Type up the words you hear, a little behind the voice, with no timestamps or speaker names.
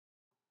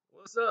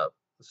What's up?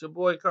 It's your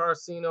boy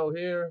Carcino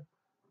here.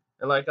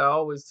 And like I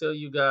always tell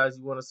you guys,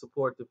 you want to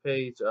support the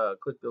page,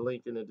 click the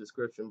link in the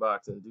description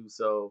box and do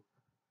so.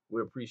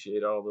 We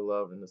appreciate all the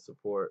love and the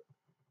support.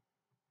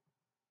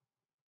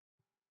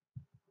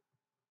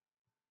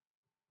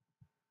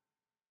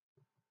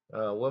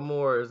 What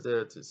more is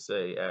there to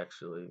say,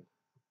 actually,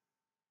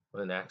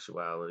 in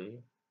actuality,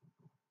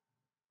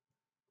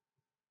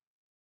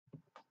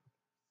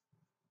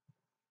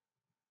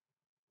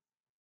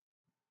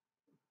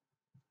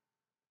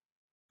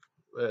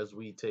 as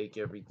we take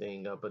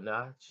everything up a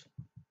notch?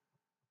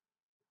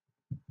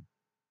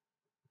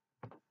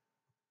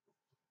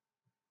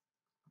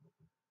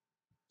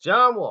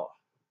 John Wall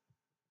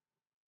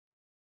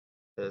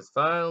has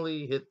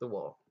finally hit the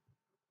wall.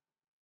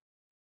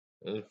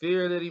 In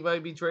fear that he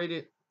might be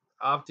traded,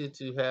 opted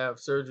to have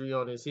surgery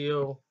on his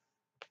heel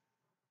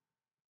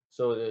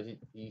so that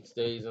he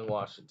stays in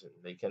Washington.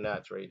 They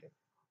cannot trade him.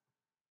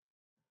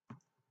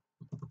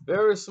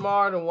 Very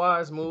smart and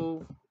wise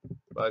move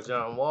by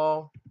John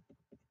Wall.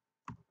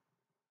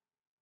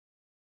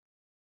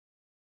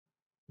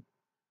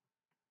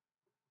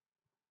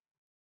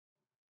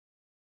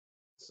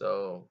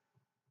 So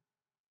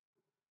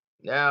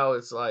now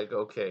it's like,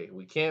 okay,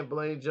 we can't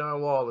blame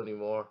John Wall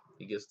anymore.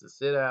 He gets to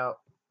sit out,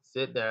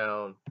 sit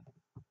down,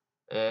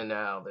 and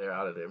now they're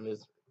out of their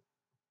misery.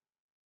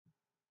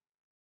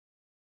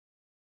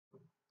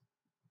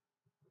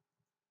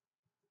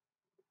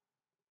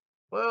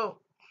 Well,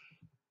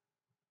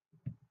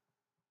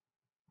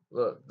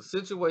 look, the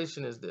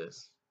situation is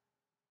this.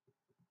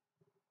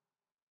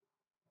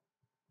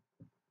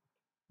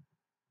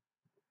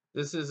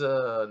 This is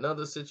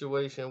another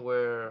situation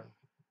where,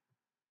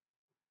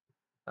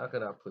 how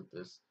can I put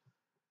this?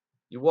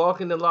 You walk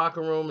in the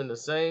locker room and the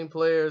same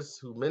players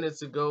who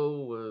minutes ago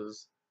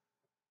was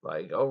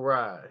like, all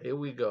right, here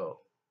we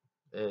go.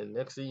 And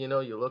next thing you know,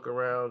 you look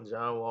around,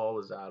 John Wall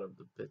is out of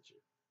the picture.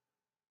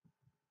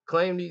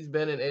 Claimed he's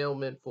been in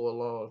ailment for a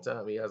long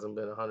time. He hasn't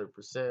been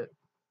 100%.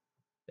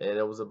 And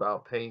it was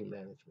about pain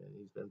management.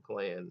 He's been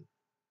playing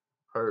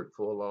hurt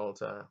for a long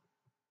time.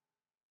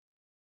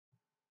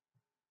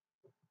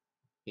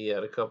 He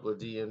had a couple of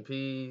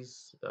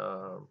DNPs.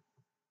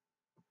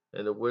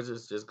 And the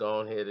Wizards just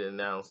gone ahead and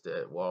announced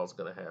that Wall's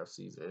going to have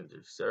season ending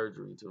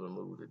surgery to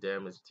remove the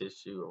damaged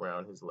tissue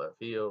around his left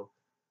heel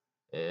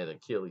and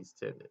Achilles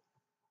tendon.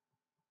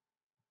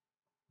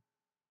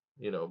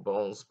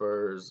 Bone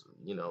spurs,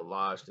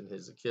 lodged in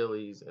his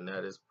Achilles, and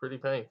that is pretty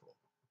painful.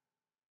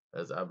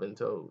 As I've been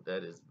told,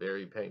 that is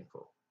very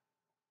painful.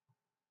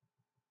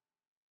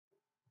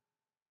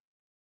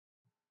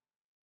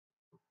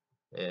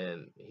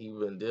 And he's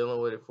been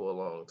dealing with it for a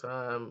long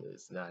time.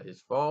 It's not his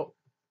fault.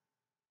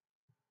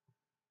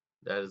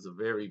 That is a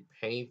very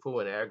painful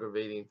and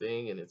aggravating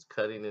thing, and it's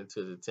cutting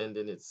into the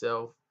tendon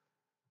itself.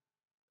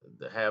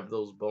 To have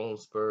those bone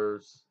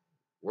spurs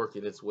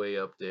working its way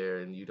up there,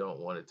 and you don't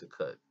want it to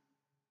cut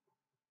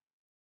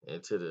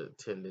into the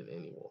tendon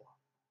anymore.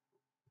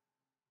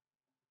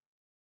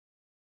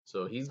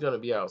 So he's going to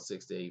be out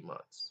 6 to 8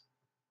 months,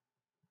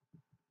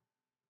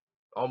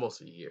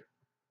 almost a year.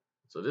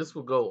 So this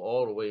will go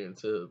all the way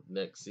into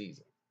next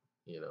season,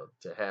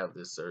 to have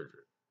this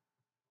surgery.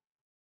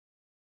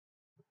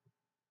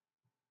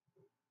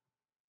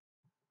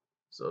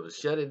 So to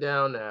shut it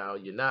down now,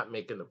 you're not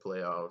making the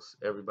playoffs.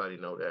 Everybody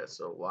know that.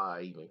 So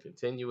why even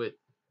continue it?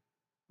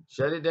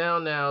 Shut it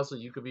down now so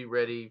you could be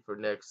ready for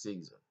next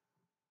season.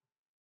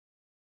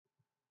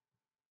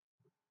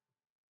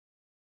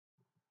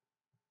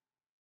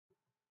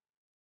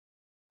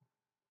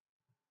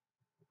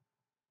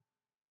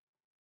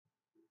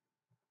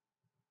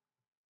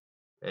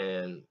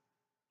 And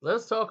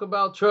let's talk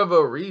about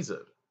Trevor Ariza.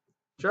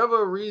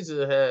 Trevor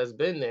Ariza has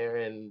been there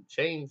and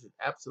changed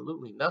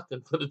absolutely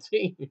nothing for the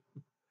team.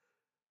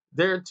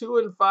 They're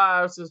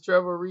 2-5 since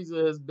Trevor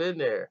Ariza has been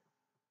there.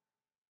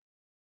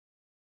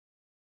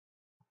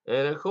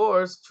 And of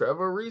course,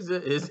 Trevor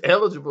Ariza is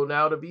eligible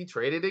now to be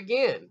traded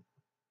again.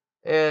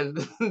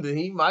 And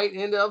he might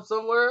end up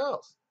somewhere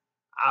else.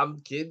 I'm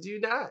kidding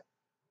you not.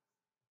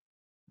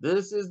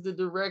 This is the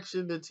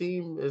direction the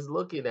team is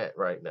looking at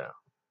right now.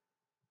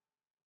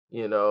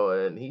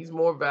 And he's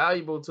more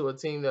valuable to a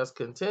team that's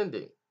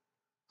contending.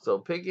 So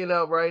picking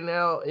up right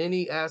now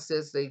any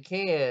assets they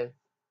can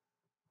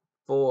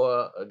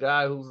for a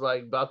guy who's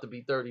like about to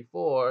be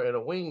 34 and a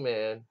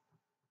wingman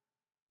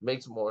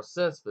makes more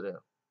sense for them.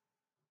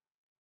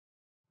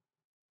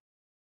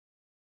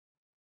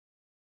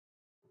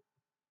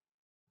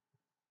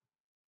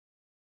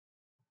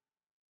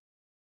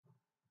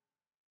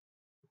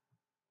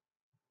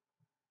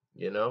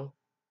 You know,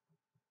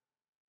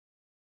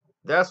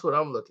 that's what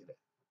I'm looking at.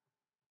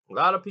 A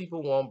lot of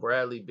people want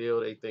Bradley Beal.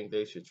 They think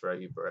they should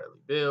trade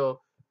Bradley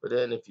Beal. But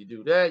then if you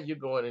do that, you're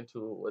going into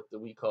what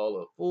we call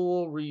a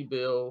full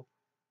rebuild.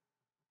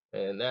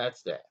 And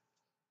that's that.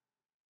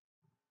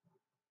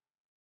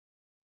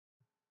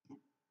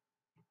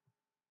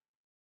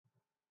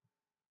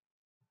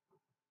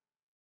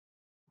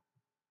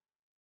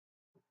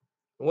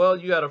 Well,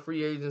 you got a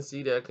free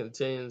agency that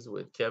contends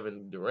with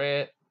Kevin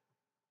Durant.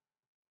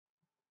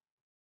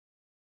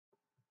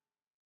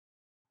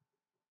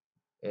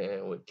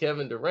 And with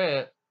Kevin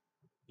Durant,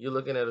 you're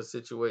looking at a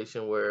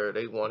situation where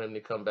they want him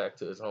to come back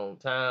to his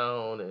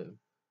hometown and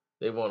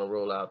they want to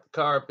roll out the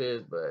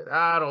carpet, but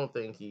I don't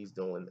think he's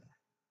doing that.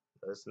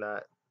 That's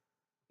not.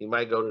 He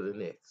might go to the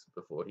Knicks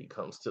before he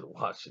comes to the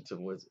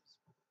Washington Wizards.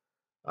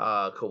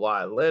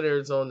 Kawhi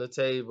Leonard's on the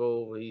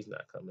table. He's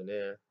not coming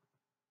there.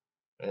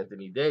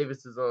 Anthony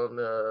Davis is on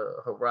the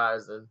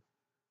horizon.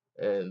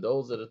 And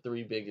those are the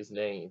three biggest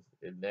names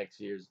in next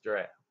year's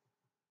draft.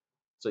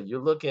 So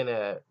you're looking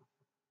at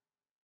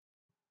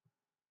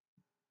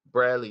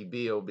Bradley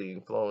Beal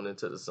being flown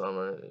into the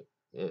summer,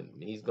 and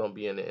he's going to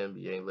be in the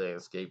NBA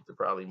landscape to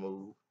probably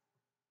move.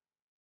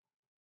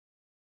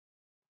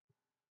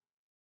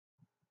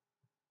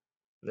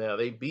 Now,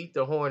 they beat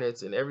the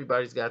Hornets, and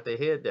everybody's got their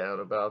head down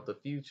about the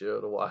future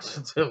of the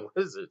Washington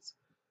Wizards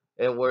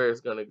and where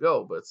it's going to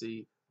go. But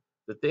see,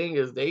 the thing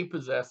is, they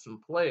possess some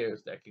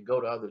players that could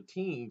go to other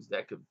teams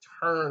that could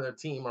turn a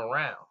team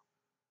around.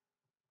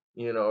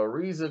 You know,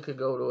 Ariza could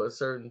go to a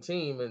certain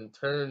team and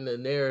turn the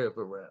narrative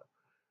around.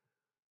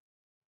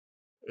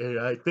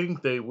 And I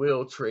think they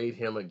will trade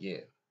him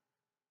again.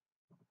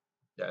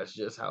 That's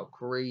just how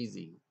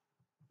crazy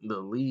the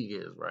league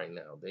is right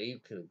now. They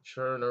could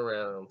turn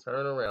around,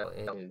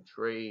 and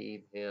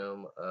trade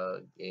him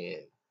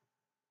again.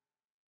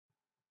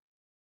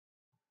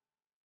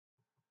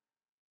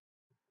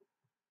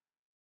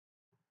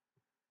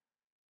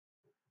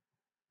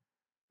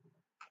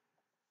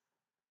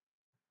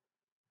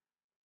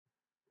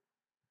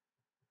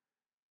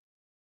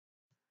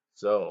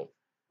 So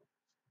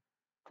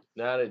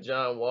now that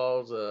John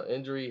Wall's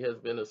injury has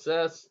been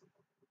assessed,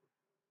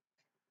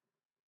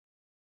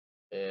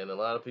 and a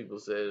lot of people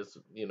say it's,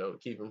 to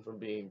keep him from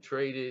being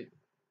traded.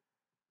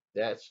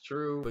 That's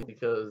true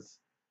because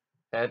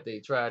had they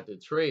tried to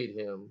trade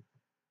him,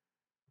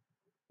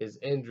 his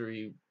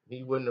injury,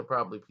 he wouldn't have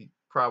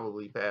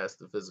probably passed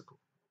the physical,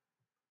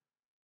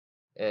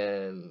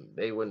 and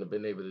they wouldn't have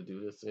been able to do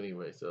this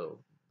anyway. So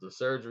the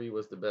surgery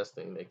was the best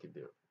thing they could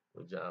do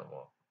with John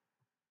Wall.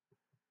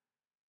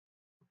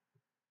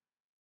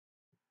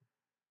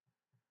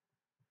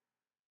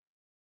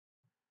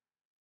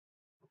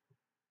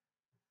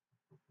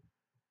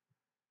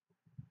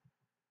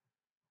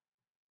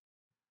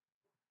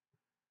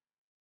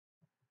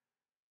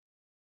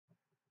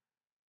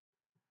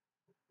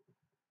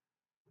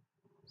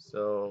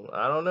 So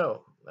I don't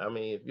know. I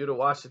mean, if you're the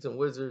Washington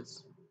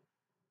Wizards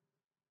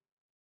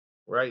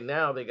right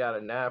now, they got a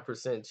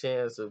 9%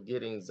 chance of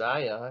getting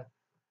Zion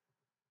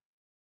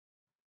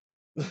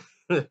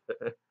in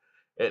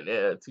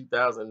the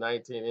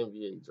 2019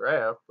 NBA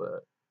draft,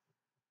 but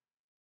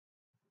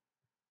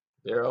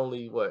they're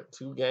only what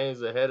 2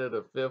 games ahead of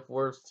the fifth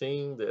worst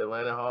team, the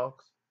Atlanta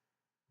Hawks.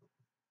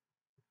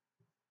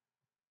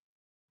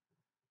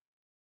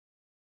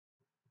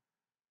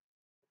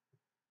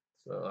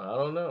 So I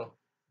don't know.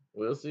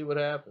 We'll see what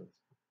happens.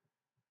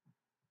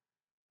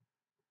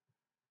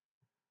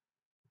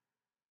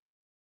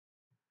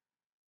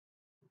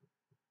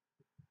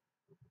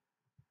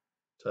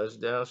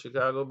 Touchdown,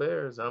 Chicago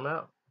Bears. I'm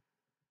out.